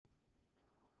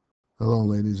Hello,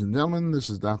 ladies and gentlemen. This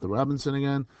is Dr. Robinson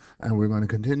again, and we're going to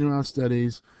continue our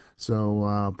studies.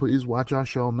 So please watch our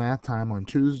show Math Time on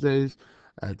Tuesdays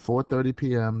at 4:30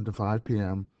 p.m. to 5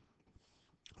 p.m.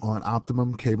 on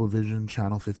Optimum Cablevision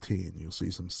Channel 15. You'll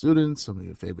see some students, some of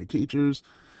your favorite teachers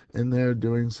in there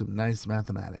doing some nice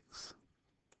mathematics.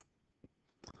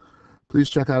 Please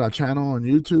check out our channel on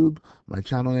YouTube. My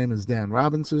channel name is Dan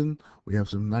Robinson. We have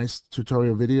some nice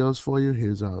tutorial videos for you.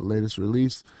 Here's our latest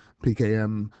release,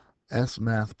 PKMS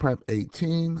Math Prep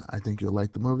 18. I think you'll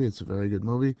like the movie. It's a very good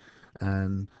movie,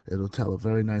 and it'll tell a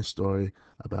very nice story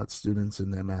about students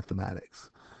and their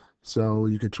mathematics. So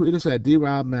you can tweet us at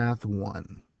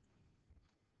drobmath1.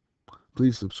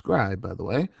 Please subscribe, by the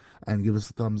way, and give us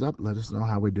a thumbs up. Let us know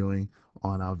how we're doing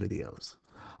on our videos.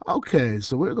 Okay,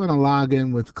 so we're going to log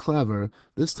in with Clever.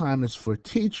 This time it's for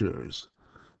teachers.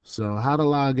 So how to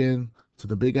log in to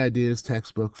the Big Ideas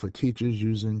textbook for teachers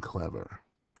using Clever.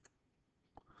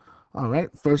 All right,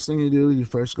 first thing you do, you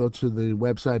first go to the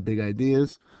website Big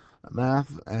Ideas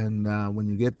Math, and when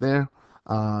you get there,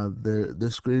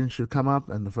 this screen should come up,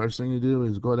 and the first thing you do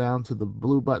is go down to the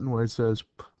blue button where it says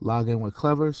Log in with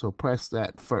Clever, so press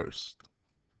that first.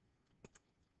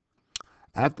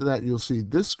 After that, you'll see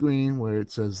this screen where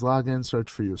it says Login, search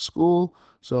for your school.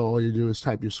 So all you do is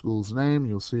type your school's name.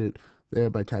 You'll see it there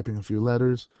by typing a few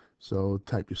letters. So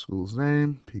type your school's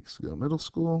name, Peekskill Middle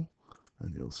School,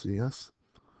 and you'll see us.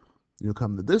 You'll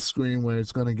come to this screen where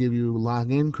it's going to give you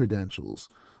login credentials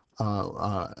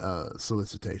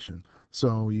solicitation.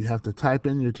 So you have to type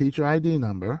in your teacher ID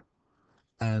number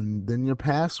and then your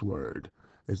password.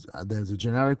 There's a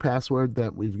generic password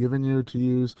that we've given you to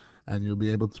use, and you'll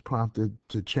be able to prompt it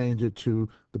to change it to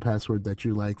the password that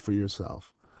you like for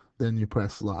yourself. Then you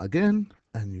press login,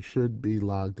 and you should be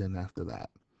logged in after that.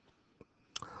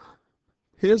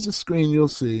 Here's the screen you'll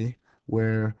see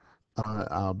where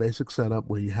our basic setup,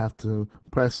 where you have to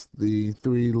press the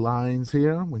three lines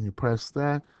here. When you press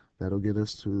that, that'll get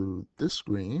us to this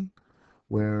screen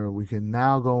where we can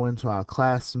now go into our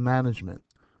class management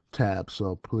tab.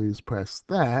 So please press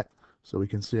that so we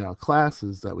can see our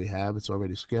classes that we have. It's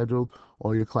already scheduled.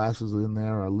 All your classes in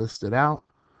there are listed out.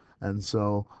 And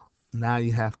so now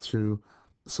you have to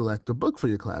select a book for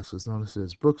your classes. Notice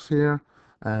there's books here,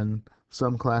 and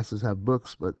some classes have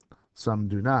books, but some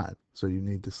do not. So you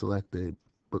need to select a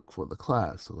book for the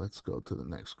class. So let's go to the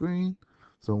next screen.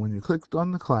 So when you clicked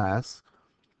on the class,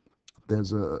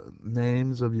 there's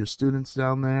names of your students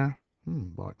down there.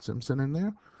 Bart Simpson in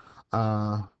there.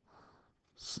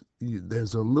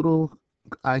 There's a little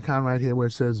icon right here where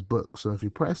it says book. So if you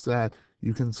press that,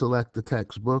 you can select the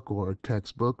textbook or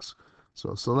textbooks.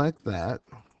 So select that,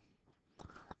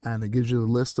 and it gives you the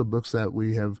list of books that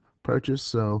we have purchased.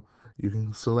 So you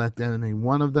can select any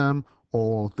one of them, or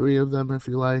all three of them if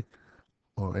you like,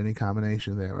 or any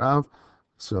combination thereof.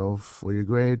 So for your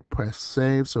grade, press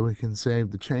save so we can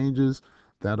save the changes.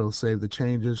 That'll save the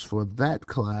changes for that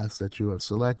class that you have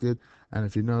selected. And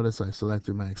if you notice, I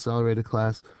selected my accelerated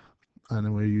class, and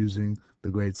then we're using the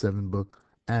grade 7 book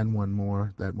and one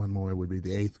more. That one more would be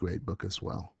the 8th grade book as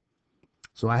well.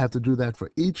 So I have to do that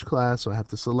for each class. So I have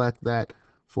to select that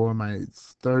for my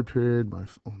 3rd period, my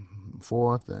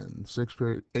 4th and 6th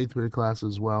period, 8th period class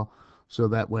as well. So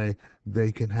that way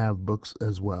they can have books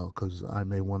as well, because I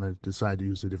may want to decide to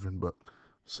use a different book.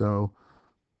 So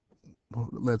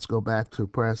let's go back to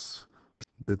press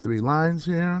the three lines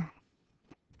here,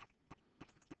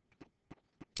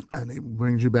 and it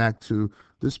brings you back to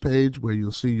this page where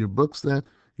you'll see your books that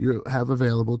you have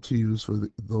available to use for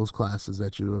those classes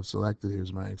that you have selected.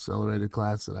 Here's my accelerated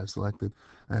class that I selected,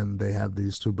 and they have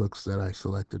these two books that I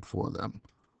selected for them.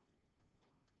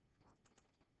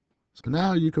 So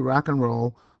now you can rock and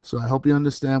roll. So I hope you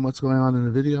understand what's going on in the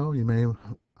video. You may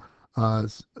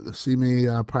see me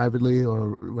privately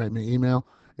or write me email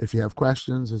if you have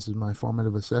questions. This is my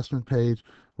formative assessment page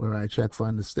where I check for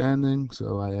understanding.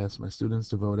 So I ask my students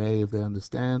to vote A if they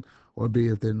understand, or B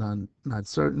if they're not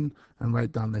certain, and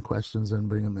write down their questions and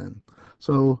bring them in.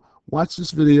 So watch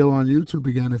this video on YouTube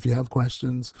again if you have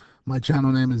questions. My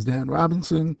channel name is Dan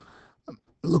Robinson.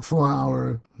 Look for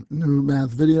our new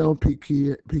math video,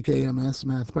 PKMS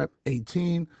Math Prep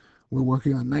 18. We're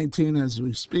working on 19 as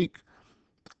we speak.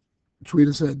 Tweet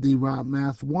us at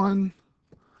drobmath1,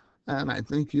 and I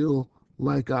think you'll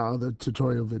like our other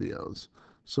tutorial videos.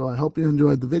 So I hope you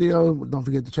enjoyed the video. Don't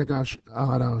forget to check out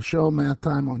our show, Math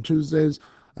Time, on Tuesdays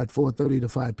at 4:30 to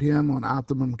 5 p.m. on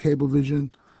Optimum Cablevision,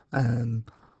 and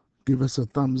give us a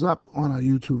thumbs up on our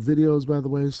YouTube videos, by the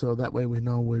way, so that way we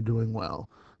know we're doing well.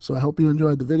 So I hope you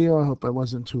enjoyed the video. I hope I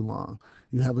wasn't too long.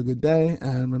 You have a good day,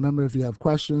 and remember, if you have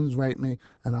questions, write me,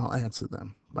 and I'll answer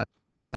them.